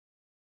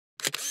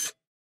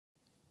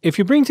If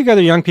you bring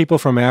together young people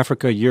from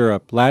Africa,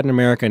 Europe, Latin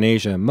America, and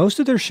Asia, most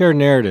of their shared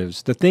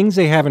narratives, the things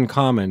they have in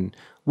common,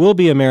 will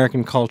be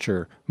American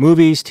culture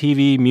movies,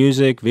 TV,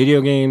 music, video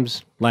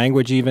games,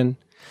 language, even.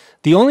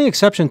 The only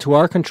exception to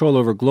our control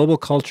over global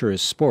culture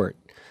is sport.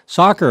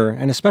 Soccer,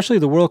 and especially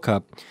the World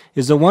Cup,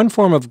 is the one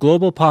form of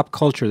global pop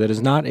culture that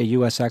is not a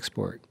U.S.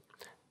 export.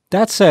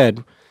 That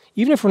said,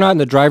 even if we're not in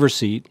the driver's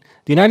seat,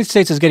 the United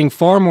States is getting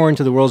far more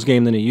into the world's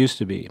game than it used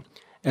to be,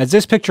 as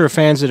this picture of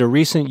fans at a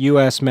recent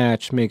U.S.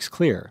 match makes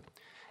clear.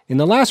 In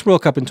the last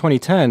World Cup in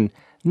 2010,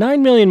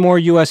 9 million more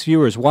U.S.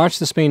 viewers watched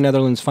the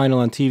Spain-Netherlands final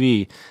on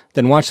TV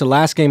than watched the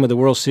last game of the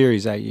World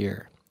Series that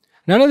year.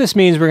 None of this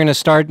means we're going to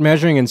start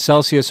measuring in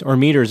Celsius or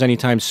meters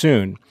anytime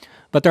soon,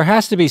 but there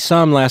has to be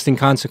some lasting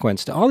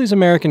consequence to all these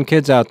American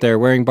kids out there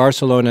wearing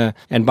Barcelona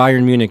and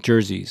Bayern Munich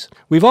jerseys.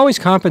 We've always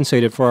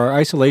compensated for our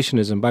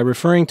isolationism by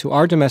referring to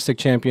our domestic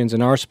champions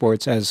in our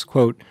sports as,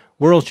 quote,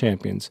 world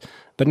champions.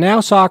 But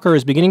now soccer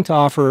is beginning to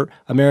offer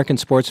American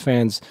sports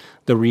fans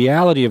the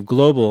reality of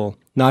global,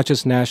 not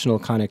just national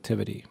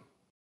connectivity.